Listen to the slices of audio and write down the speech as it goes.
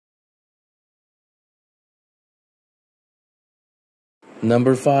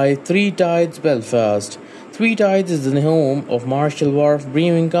Number 5. Three Tides Belfast. Three Tides is the home of Marshall Wharf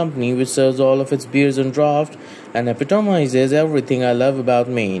Brewing Company, which serves all of its beers on draft and epitomizes everything I love about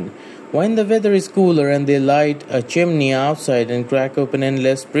Maine. When the weather is cooler and they light a chimney outside and crack open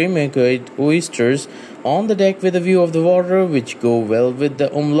endless pre-made oysters on the deck with a view of the water, which go well with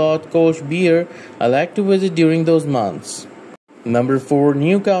the umlaut Kolsch beer, I like to visit during those months. Number 4.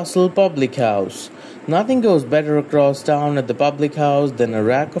 Newcastle Public House. Nothing goes better across town at the public house than a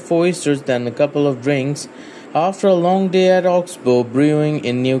rack of oysters than a couple of drinks. After a long day at Oxbow Brewing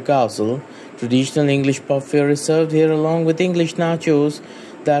in Newcastle, traditional English pub fare is served here along with English nachos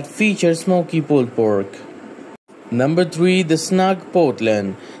that feature smoky pulled pork. Number 3. The Snug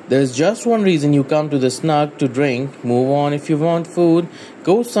Portland. There's just one reason you come to the Snug: to drink. Move on if you want food.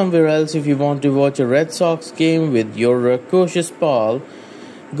 Go somewhere else if you want to watch a Red Sox game with your cautious pal.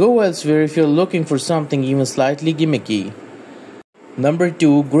 Go elsewhere if you're looking for something even slightly gimmicky. Number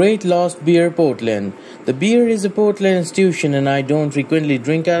 2. Great Lost Beer Portland. The beer is a Portland institution and I don't frequently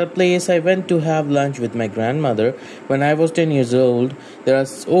drink at a place. I went to have lunch with my grandmother when I was 10 years old. There are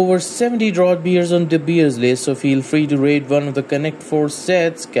over 70 draught beers on the beers list, so feel free to rate one of the Connect 4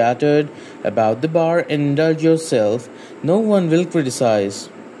 sets scattered about the bar and indulge yourself. No one will criticize.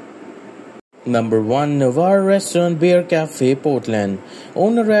 Number 1. Navarre Restaurant Beer Cafe, Portland.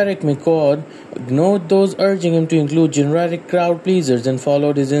 Owner Eric McCord ignored those urging him to include generic crowd pleasers and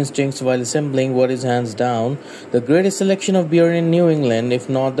followed his instincts while assembling what is hands down the greatest selection of beer in New England, if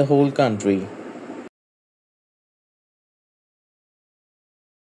not the whole country.